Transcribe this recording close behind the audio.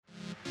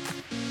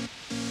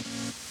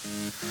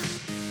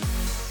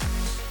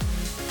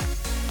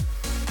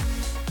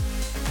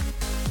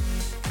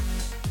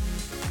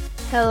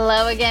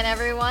Hello again,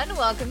 everyone.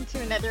 Welcome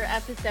to another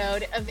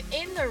episode of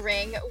In the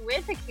Ring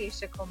with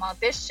Akeisha Comal.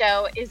 This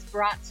show is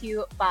brought to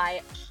you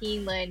by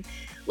Keeneland.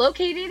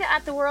 Located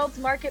at the World's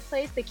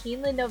Marketplace, the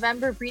Keeneland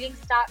November Breeding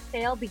Stock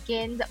Sale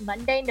begins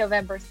Monday,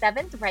 November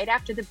 7th, right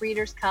after the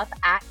Breeders' Cup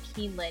at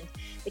Keeneland.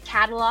 The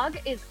catalog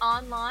is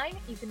online.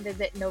 You can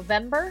visit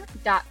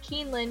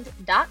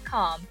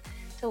november.keeneland.com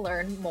to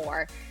learn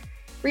more.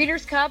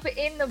 Breeders' Cup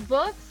in the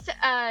books.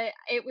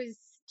 It was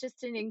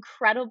just an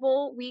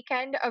incredible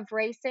weekend of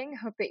racing.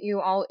 Hope that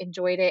you all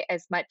enjoyed it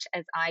as much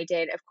as I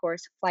did. Of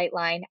course,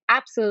 Flightline,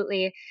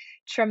 absolutely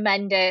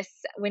tremendous,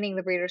 winning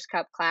the Breeders'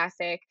 Cup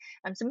Classic.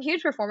 Some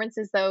huge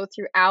performances, though,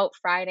 throughout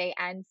Friday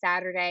and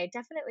Saturday.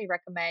 Definitely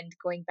recommend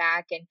going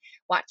back and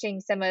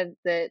watching some of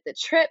the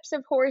trips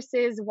of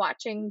horses,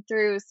 watching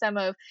through some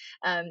of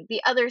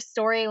the other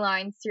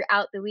storylines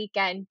throughout the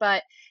weekend.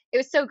 But it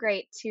was so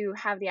great to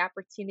have the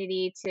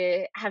opportunity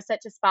to have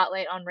such a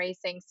spotlight on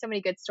racing. So many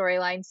good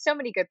storylines, so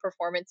many good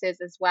performances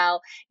as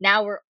well.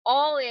 Now we're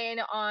all in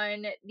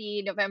on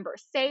the November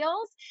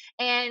sales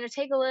and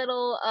take a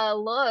little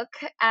look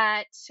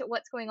at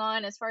what's going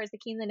on as far as the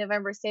Keeneland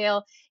November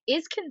sale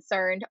is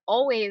concerned.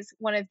 Always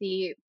one of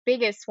the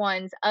biggest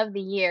ones of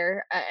the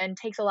year and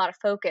takes a lot of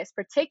focus,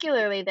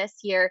 particularly this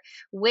year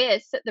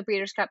with the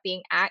Breeders' Cup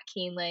being at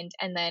Keeneland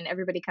and then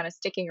everybody kind of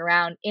sticking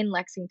around in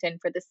Lexington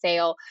for the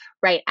sale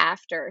right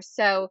after.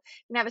 So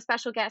we have a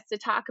special guest to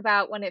talk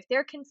about one of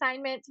their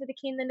consignments for the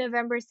Keeneland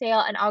November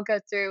sale, and I'll go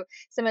through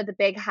some of the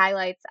big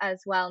highlights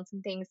as well and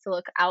some things to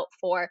look out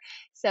for.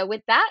 So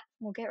with that,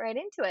 we'll get right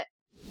into it.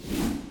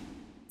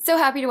 So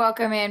happy to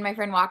welcome in my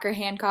friend Walker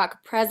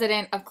Hancock,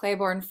 president of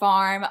Claiborne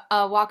Farm.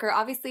 Walker,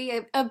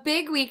 obviously a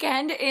big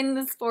weekend in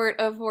the sport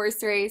of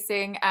horse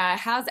racing.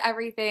 How's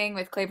everything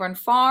with Claiborne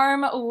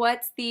Farm?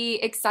 What's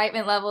the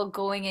excitement level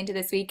going into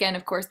this weekend?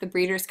 Of course, the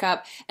Breeders'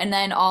 Cup, and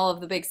then all of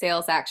the big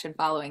sales action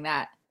following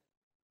that.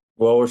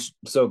 Well, we're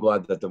so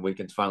glad that the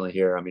weekend's finally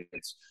here. I mean,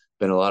 it's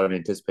been a lot of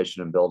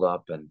anticipation and build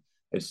up, and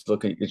it's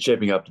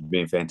shaping up to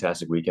be a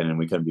fantastic weekend, and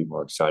we couldn't be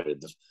more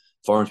excited. The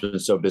farm's been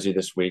so busy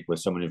this week with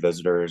so many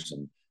visitors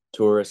and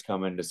tourists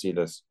coming to see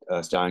the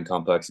stallion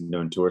complex and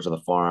doing tours of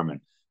the farm,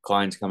 and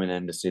clients coming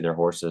in to see their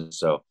horses.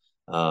 So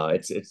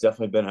it's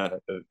definitely been a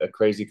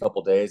crazy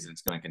couple days, and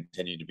it's going to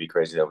continue to be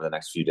crazy over the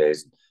next few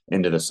days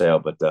into the sale.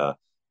 But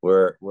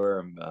we're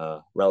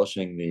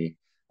relishing the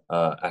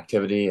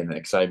activity and the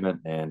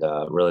excitement, and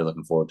really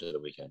looking forward to the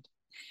weekend.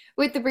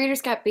 With the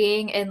Breeders' Cup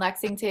being in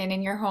Lexington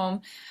in your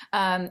home,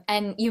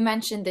 and you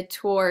mentioned the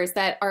tours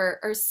that are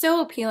so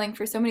appealing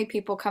for so many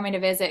people coming to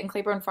visit, and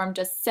Claiborne Farm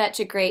does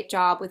such a great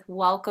job with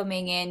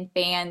welcoming in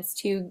fans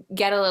to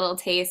get a little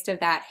taste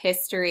of that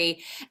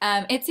history.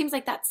 It seems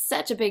like that's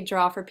such a big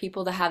draw for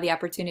people to have the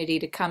opportunity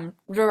to come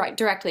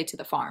directly to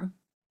the farm.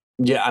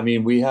 Yeah, I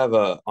mean, we have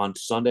on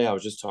Sunday, I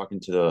was just talking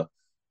to the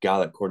guy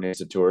that coordinates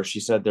the tour.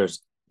 She said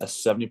there's a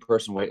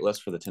 70-person wait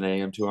list for the 10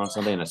 a.m. tour on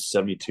Sunday and a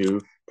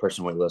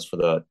 72-person wait list for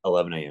the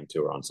 11 a.m.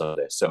 tour on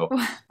Sunday. So,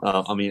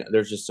 I mean,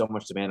 there's just so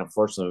much demand.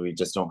 Unfortunately, we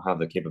just don't have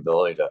the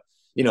capability to,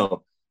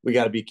 we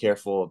got to be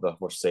careful of the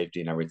horse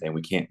safety and everything.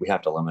 We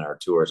have to limit our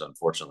tours,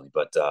 unfortunately.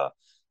 But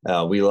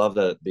we love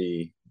that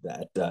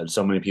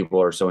so many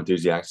people are so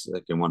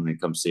enthusiastic and want to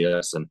come see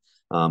us. And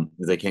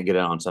if they can't get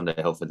in on Sunday,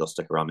 hopefully they'll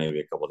stick around maybe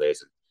a couple of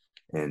days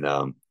and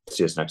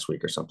see us next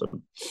week or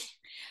something.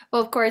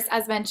 Well, of course,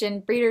 as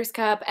mentioned, Breeders'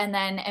 Cup, and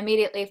then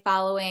immediately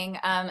following,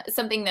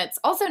 something that's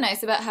also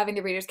nice about having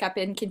the Breeders' Cup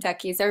in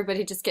Kentucky is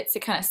everybody just gets to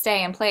kind of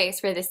stay in place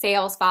for the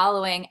sales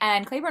following.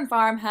 And Claiborne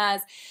Farm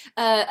has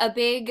a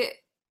big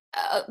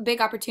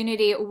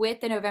opportunity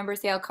with the November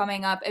sale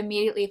coming up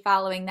immediately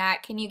following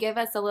that. Can you give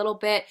us a little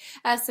bit,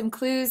 some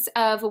clues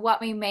of what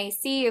we may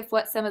see, of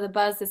what some of the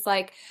buzz is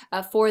like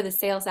for the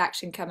sales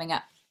action coming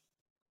up?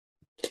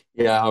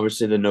 Yeah,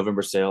 obviously the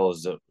November sale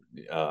is the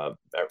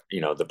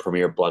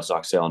premier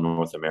bloodstock sale in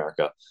North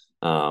America,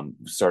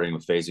 starting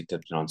with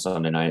Fasig-Tipton on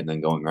Sunday night and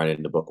then going right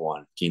into Book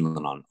One,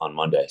 Keeneland on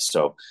Monday.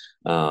 So,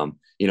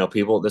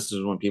 this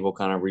is when people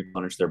kind of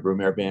replenish their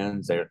broodmare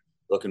bands. They're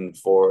looking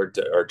forward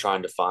to or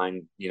trying to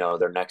find,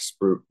 their next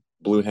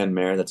blue hen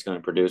mare that's going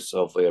to produce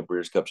hopefully a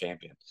Breeders' Cup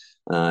champion.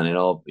 And it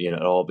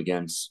all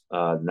begins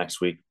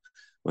next week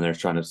when they're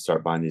trying to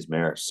start buying these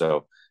mares.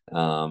 So,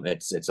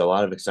 it's a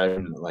lot of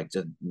excitement,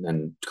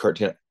 and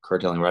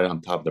curtailing right on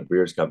top of the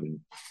Breeders' Cup, and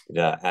it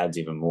adds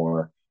even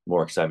more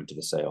excitement to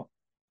the sale.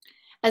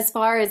 As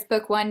far as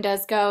Book One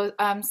does go,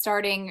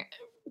 starting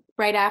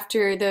right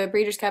after the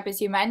Breeders' Cup,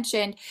 as you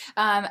mentioned,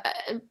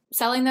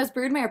 selling those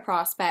broodmare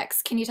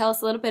prospects. Can you tell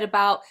us a little bit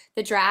about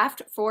the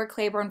draft for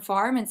Claiborne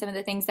Farm and some of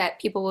the things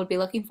that people would be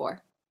looking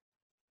for?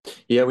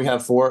 Yeah, we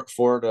have four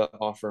to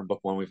offer in Book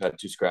One. We've had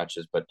 2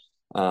 scratches, but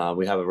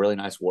we have a really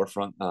nice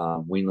Warfront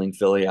weanling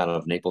filly out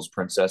of Naples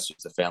Princess.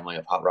 It's the family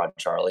of Hot Rod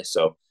Charlie.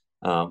 So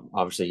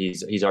obviously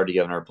he's already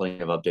given her plenty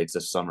of updates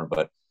this summer,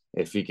 but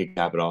if he could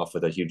cap it off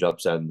with a huge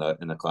upset in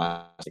the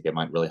classic, it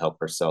might really help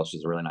her sell.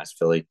 She's a really nice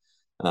filly.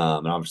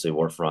 And obviously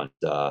Warfront,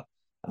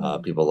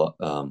 people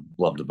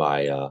love to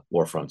buy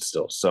Warfront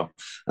still. So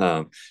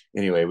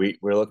anyway,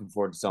 we're looking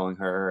forward to selling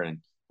her, and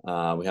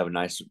We have a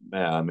nice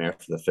mare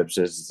for the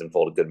Phippses. It's in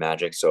Folded Good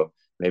Magic, so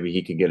maybe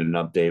he could get an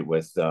update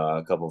with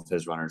a couple of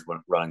his runners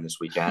running this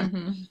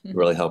weekend.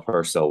 Really help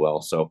her sell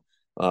well. So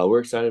we're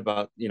excited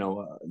about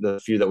the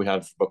few that we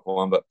had for book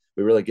one, but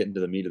we really get into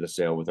the meat of the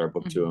sale with our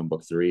book two and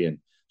book three, and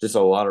just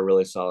a lot of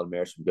really solid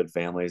mares from good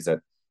families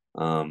that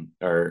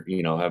are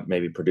have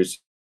maybe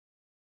produced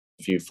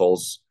a few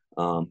foals,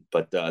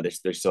 but they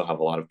still have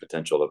a lot of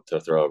potential to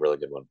throw a really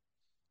good one.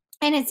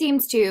 And it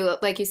seems to,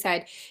 like you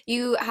said,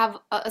 you have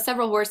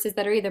several horses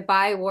that are either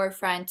by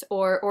Warfront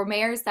or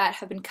mares that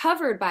have been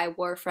covered by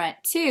Warfront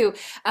too.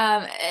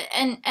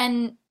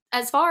 And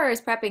as far as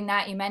prepping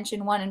that, you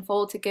mentioned one in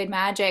Fold to Good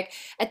Magic.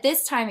 At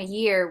this time of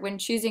year, when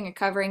choosing a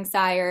covering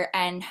sire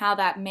and how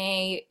that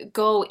may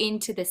go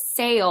into the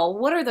sale,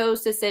 what are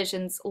those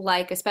decisions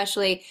like,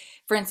 especially,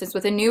 for instance,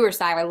 with a newer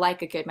sire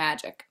like a Good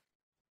Magic?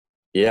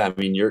 Yeah, I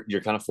mean, you're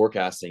kind of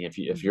forecasting if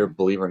you're a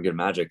believer in Good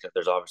Magic,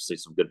 there's obviously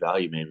some good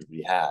value maybe to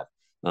be had.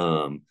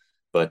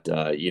 But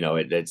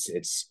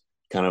it's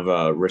kind of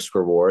a risk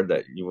reward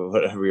that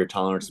whatever your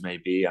tolerance may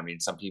be. I mean,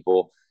 some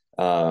people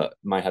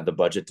might have the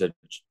budget to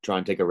try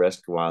and take a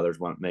risk, while there's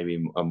one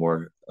maybe a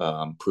more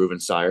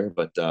proven sire.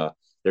 But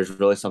there's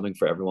really something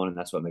for everyone, and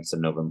that's what makes the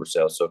November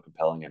sale so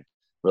compelling and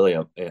really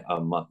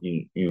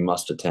you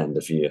must attend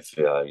if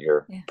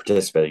you're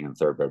participating in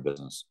thoroughbred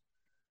business.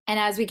 And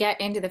as we get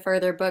into the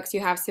further books, you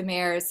have some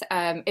mares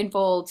in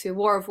Fold to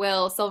War of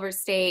Will, Silver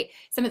State,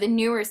 some of the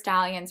newer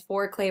stallions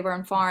for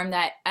Claiborne Farm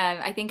that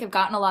I think have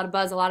gotten a lot of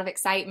buzz, a lot of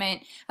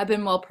excitement, have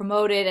been well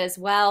promoted as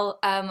well.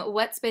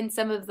 What's been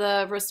some of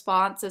the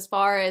response as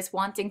far as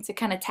wanting to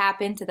kind of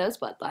tap into those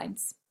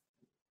bloodlines?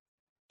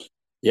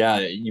 Yeah,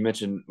 you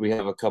mentioned we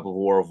have a couple of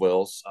War of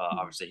Wills.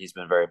 Obviously, he's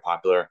been very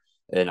popular.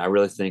 And I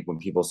really think when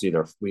people see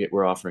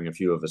we're offering a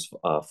few of his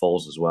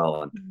foals as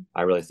well. And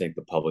I really think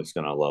the public's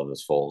going to love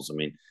his foals. I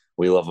mean,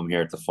 we love them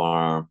here at the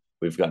farm.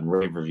 We've gotten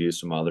rave reviews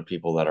from other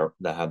people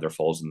that have their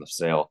foals in the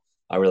sale.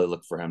 I really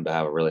look for him to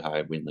have a really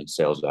high weanling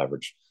sales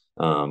average,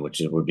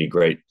 would be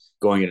great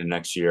going into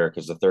next year,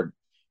 because the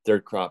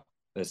third crop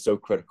is so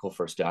critical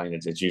for a stallion.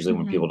 It's usually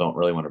when people don't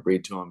really want to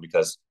breed to them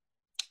because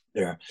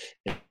their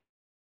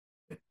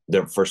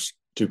first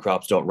two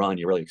crops don't run.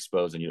 You're really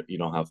exposed, and you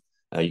don't have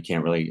you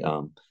can't really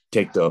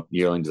take the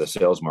yearling to the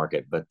sales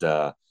market. But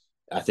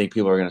I think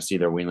people are going to see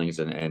their weanlings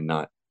and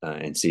not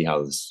and see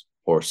how this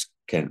horse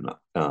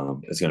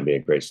is going to be a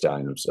great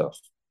stallion himself.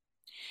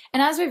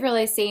 And as we've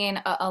really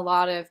seen a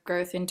lot of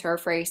growth in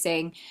turf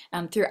racing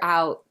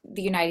throughout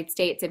the United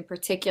States in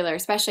particular,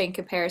 especially in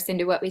comparison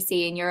to what we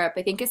see in Europe,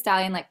 I think a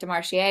stallion like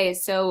Demarchier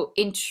is so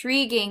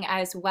intriguing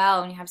as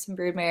well. And you have some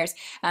broodmares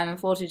and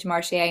Foal to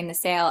Demarchier in the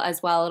sale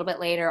as well a little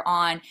bit later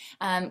on.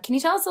 Can you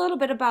tell us a little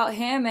bit about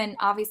him? And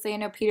obviously I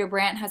know Peter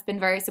Brandt has been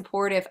very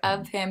supportive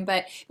of him,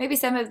 but maybe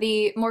some of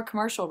the more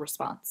commercial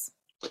response.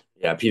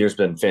 Yeah, Peter's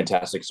been a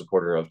fantastic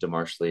supporter of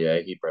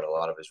Demarchier. He bred a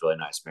lot of his really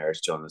nice mares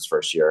to him this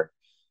first year.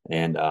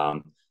 And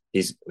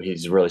he's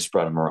really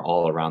spread them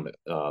all around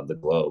the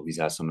globe. He's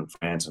had some in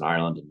France and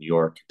Ireland and New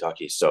York,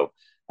 Kentucky. So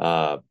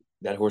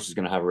that horse is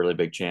going to have a really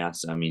big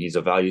chance. I mean, he's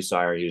a value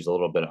sire. He was a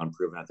little bit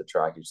unproven at the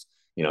track. He's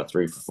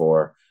 3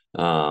 for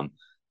 4.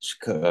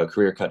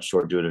 Career cut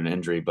short due to an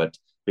injury, but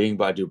being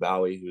by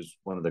Dubawi, who's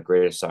one of the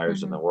greatest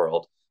sires in the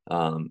world,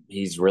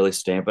 he's really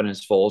stamping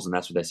his foals, and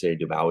that's what they say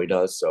Dubawi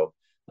does. So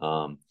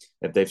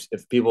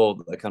if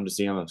people that come to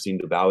see him have seen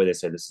Dubawi, they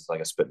say this is like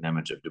a spitting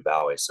image of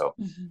Dubawi. So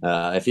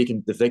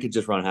if they could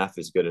just run half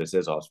as good as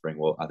his offspring,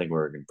 well, I think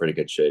we're in pretty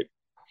good shape.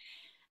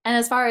 And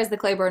as far as the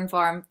Claiborne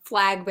Farm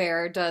flag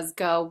bearer does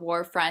go,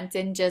 Warfront,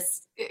 and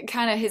just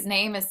kind of his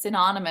name is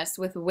synonymous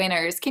with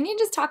winners. Can you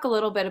just talk a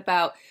little bit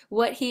about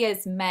what he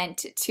has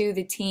meant to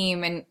the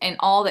team and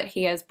all that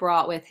he has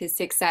brought with his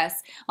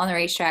success on the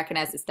racetrack and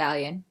as a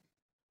stallion?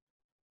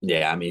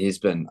 Yeah, I mean, he's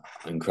been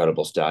an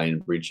incredible stallion,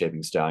 breed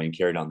shaping stallion,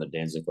 carried on the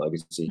Danzig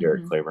legacy here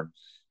at Claiborne,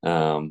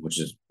 which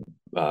has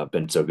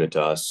been so good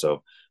to us.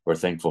 So we're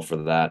thankful for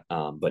that.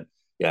 But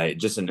yeah,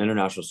 just an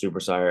international super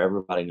sire.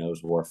 Everybody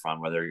knows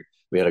Warfront. Whether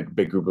we had a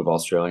big group of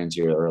Australians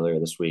here earlier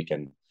this week,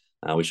 and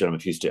we showed them a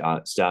few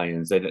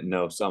stallions. They didn't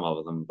know some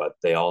of them, but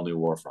they all knew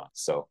Warfront.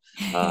 So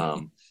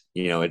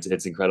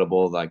it's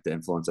incredible, like the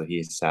influence that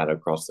he's had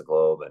across the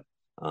globe.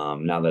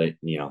 And now that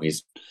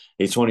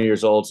he's 20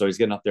 years old, so he's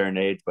getting up there in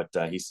age, but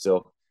he's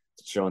still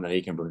showing that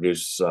he can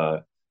produce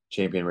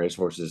champion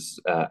racehorses,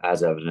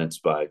 as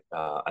evidenced by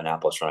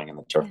Annapolis running in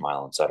the Turf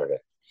Mile on Saturday.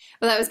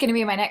 Well, that was going to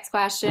be my next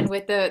question.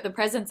 With the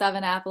presence of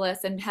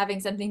Annapolis and having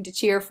something to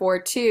cheer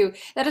for too,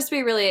 that has to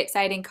be really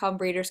exciting come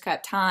Breeders'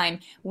 Cup time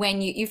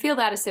when you feel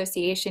that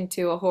association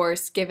to a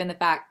horse, given the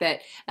fact that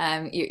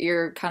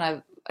you're kind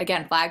of,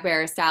 again, flag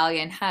bearer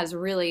stallion has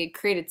really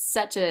created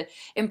such a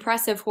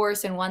impressive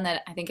horse, and one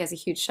that I think has a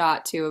huge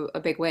shot to a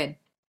big win.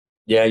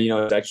 Yeah,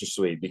 it's extra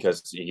sweet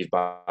because he's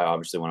by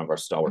obviously one of our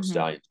stalwart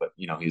stallions, but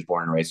he was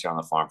born and raised here on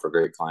the farm for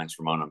great clients,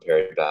 Ramona and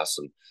Perry Bass,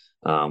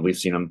 and we've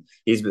seen him.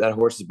 That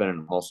horse has been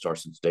an all-star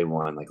since day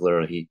one. Like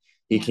literally,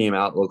 he came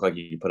out, looked like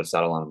you put a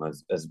saddle on him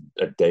as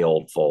a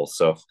day-old foal.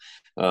 So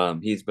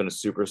he's been a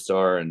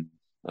superstar, and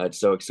It's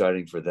so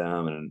exciting for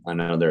them, and I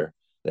know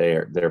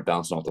they're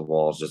bouncing off the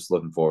walls. Just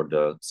looking forward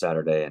to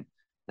Saturday, and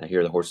I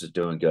hear the horse is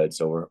doing good,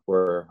 so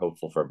we're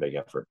hopeful for a big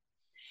effort.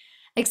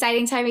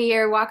 Exciting time of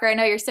year, Walker. I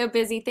know you're so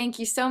busy. Thank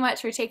you so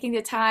much for taking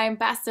the time.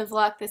 Best of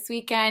luck this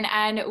weekend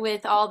and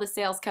with all the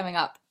sales coming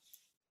up.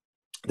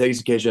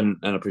 Thanks, Keisha, and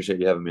I appreciate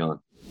you having me on.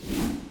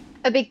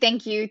 A big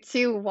thank you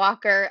to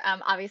Walker.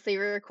 Obviously,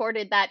 we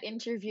recorded that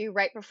interview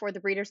right before the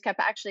Breeders' Cup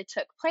actually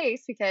took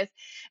place because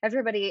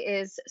everybody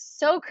is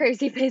so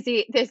crazy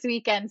busy this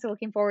weekend. So,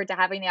 looking forward to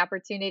having the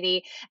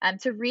opportunity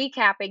to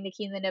recapping the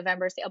Keeneland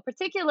November sale,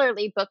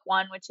 particularly Book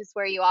One, which is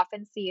where you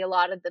often see a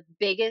lot of the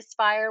biggest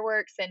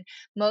fireworks and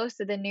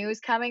most of the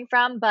news coming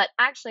from. But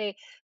actually,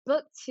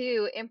 Book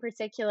Two in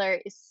particular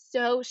is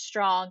so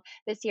strong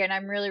this year, and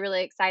I'm really,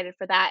 really excited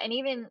for that. And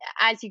even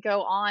as you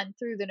go on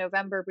through the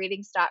November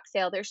breeding stock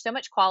sale, there's so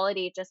much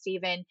quality just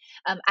even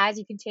as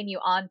you continue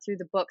on through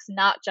the books,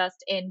 not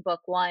just in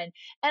Book One.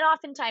 And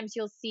oftentimes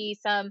you'll see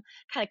some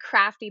kind of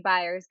crafty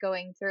buyers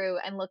going through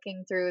and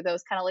looking through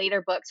those kind of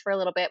later books for a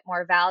little bit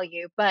more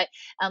value. But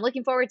I'm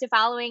looking forward to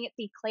following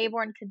the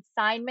Claiborne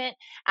consignment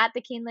at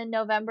the Keeneland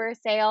November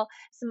sale.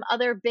 Some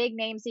other big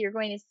names that you're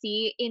going to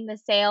see in the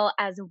sale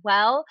as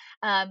well.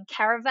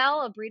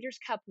 Caravel, a Breeders'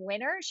 Cup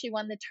winner. She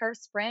won the turf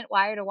sprint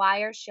wire to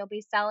wire. She'll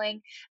be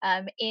selling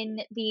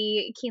in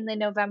the Keeneland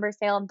November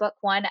sale in Book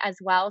One as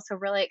well. So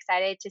really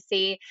excited to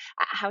see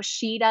how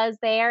she does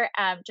there.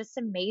 Just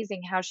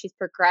amazing how she's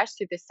progressed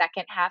through the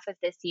second half of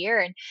this year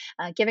and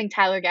giving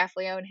Tyler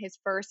Gaffalione his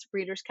first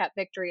Breeders' Cup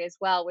victory as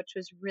well, which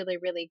was really,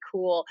 really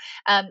cool.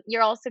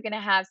 You're also going to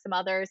have some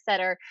others that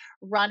are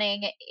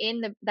running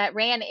that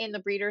ran in the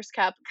Breeders'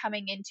 Cup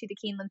coming into the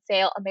Keeneland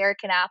sale.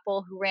 American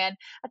Apple, who ran,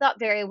 I thought,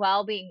 very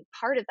well, being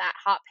part of that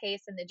hot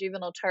pace in the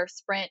juvenile turf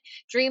sprint.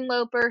 Dream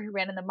Loper, who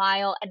ran in the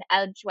mile, and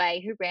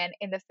Edgeway, who ran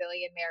in the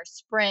filly and mare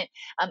sprint.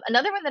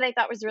 Another one that I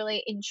thought was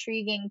really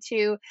intriguing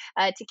to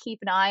keep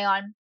an eye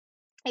on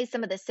is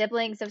some of the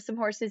siblings of some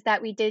horses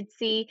that we did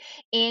see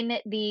in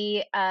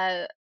the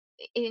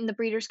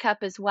Breeders'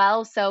 Cup as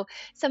well. So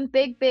some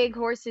big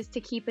horses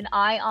to keep an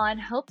eye on.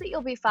 Hope that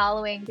you'll be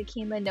following the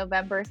Keeneland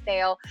November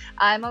sale.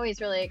 I'm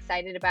always really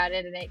excited about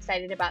it and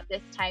excited about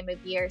this time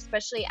of year,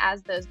 especially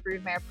as those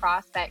broodmare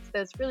prospects,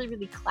 those really,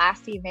 really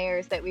classy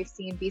mares that we've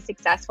seen be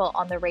successful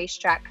on the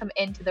racetrack come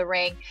into the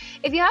ring.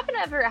 If you haven't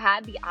ever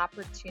had the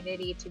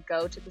opportunity to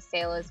go to the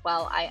sale as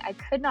well, I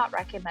could not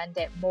recommend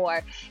it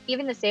more.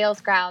 Even the sales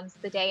grounds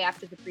the day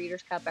after the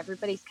Breeders' Cup,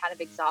 everybody's kind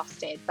of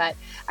exhausted, but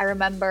I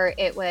remember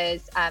it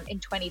was in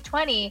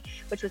 2020,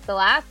 which was the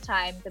last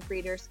time the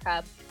Breeders'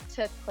 Cup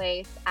took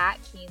place at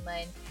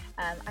Keeneland.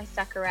 I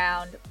stuck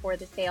around for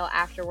the sale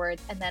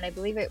afterwards, and then I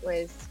believe it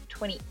was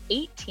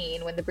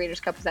 2018 when the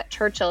Breeders' Cup was at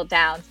Churchill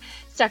Downs,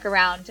 stuck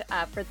around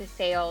for the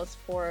sales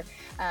for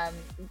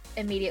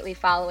immediately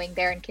following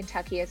there in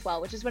Kentucky as well,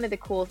 which is one of the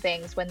cool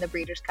things when the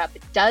Breeders' Cup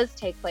does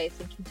take place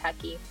in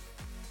Kentucky.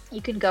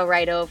 You can go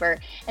right over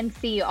and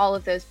see all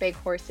of those big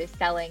horses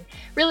selling.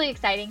 Really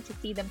exciting to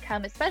see them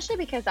come, especially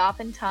because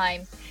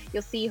oftentimes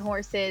you'll see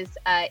horses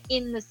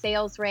in the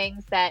sales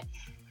rings that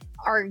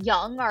are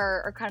young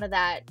or kind of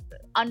that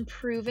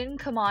unproven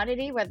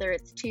commodity, whether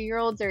it's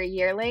 2-year-olds or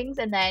yearlings.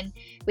 And then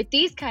with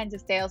these kinds of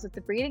sales, with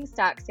the breeding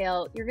stock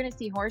sale, you're going to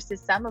see horses,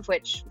 some of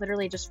which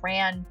literally just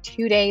ran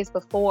 2 days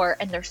before,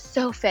 and they're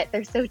so fit,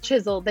 they're so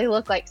chiseled, they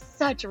look like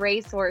such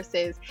race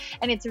horses.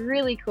 And it's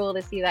really cool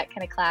to see that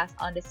kind of class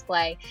on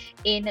display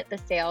in the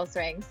sales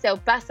ring. So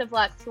best of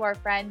luck to our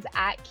friends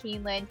at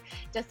Keeneland.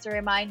 Just a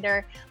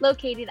reminder,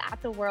 located at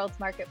the World's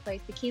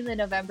Marketplace, the Keeneland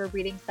November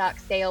breeding stock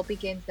sale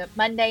begins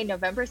Monday,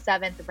 November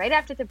 7th, right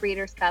after the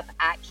Breeders' Cup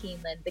at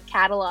Keeneland. The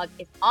catalog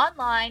is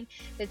online.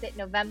 Visit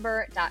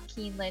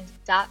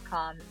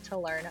november.keeneland.com to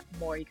learn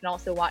more. You can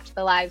also watch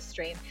the live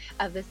stream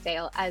of the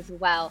sale as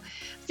well.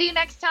 See you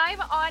next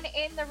time on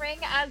In the Ring.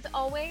 As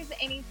always,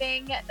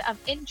 anything of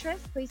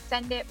interest, please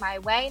send it my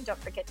way. And don't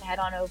forget to head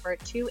on over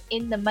to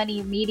In the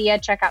Money Media.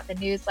 Check out the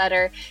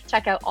newsletter.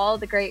 Check out all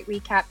the great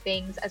recap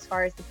things as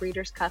far as the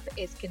Breeders' Cup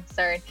is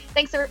concerned.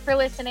 Thanks for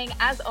listening,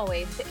 as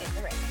always, to In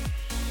the Ring.